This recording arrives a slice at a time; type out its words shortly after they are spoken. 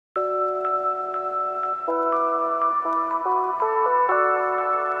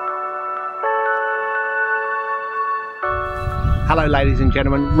Hello ladies and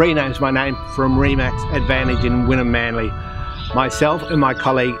gentlemen, Reno's my name from Remax Advantage in Wynnum Manly. Myself and my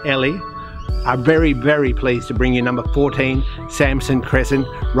colleague Ellie are very pleased to bring you number 14 Samson Crescent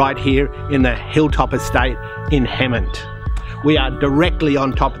right here in the Hilltop Estate in Hemmant. We are directly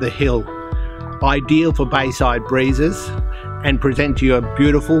on top of the hill, ideal for bayside breezes, and present to you a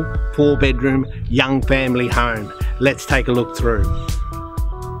beautiful 4-bedroom young family home. Let's take a look through.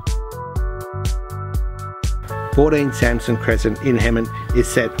 14 Samson Crescent in Hemmant is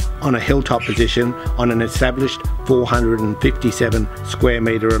set on a hilltop position on an established 457 square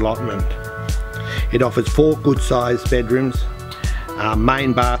metre allotment. It offers 4 good sized bedrooms,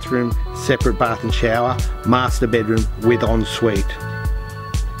 main bathroom, separate bath and shower, master bedroom with ensuite.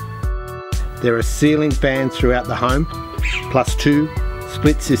 There are ceiling fans throughout the home, plus 2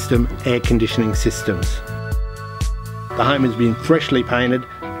 split system air conditioning systems. The home has been freshly painted,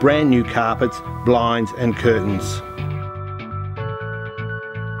 brand new carpets, blinds and curtains.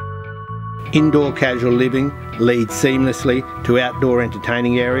 Indoor casual living leads seamlessly to outdoor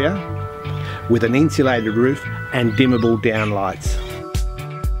entertaining area with an insulated roof and dimmable downlights.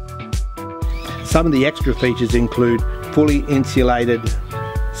 Some of the extra features include fully insulated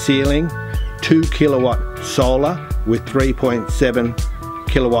ceiling, 2 kilowatt solar with 3.7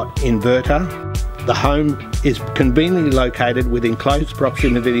 kilowatt inverter. The home is conveniently located within close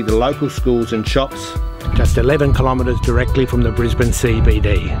proximity to local schools and shops, just 11 kilometres directly from the Brisbane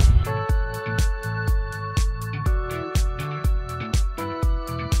CBD.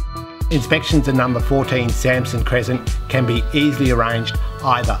 Inspections of number 14 Samson Crescent can be easily arranged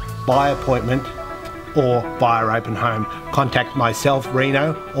either by appointment or via open home. Contact myself,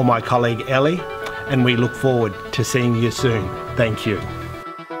 Reno, or my colleague Ellie, and we look forward to seeing you soon. Thank you.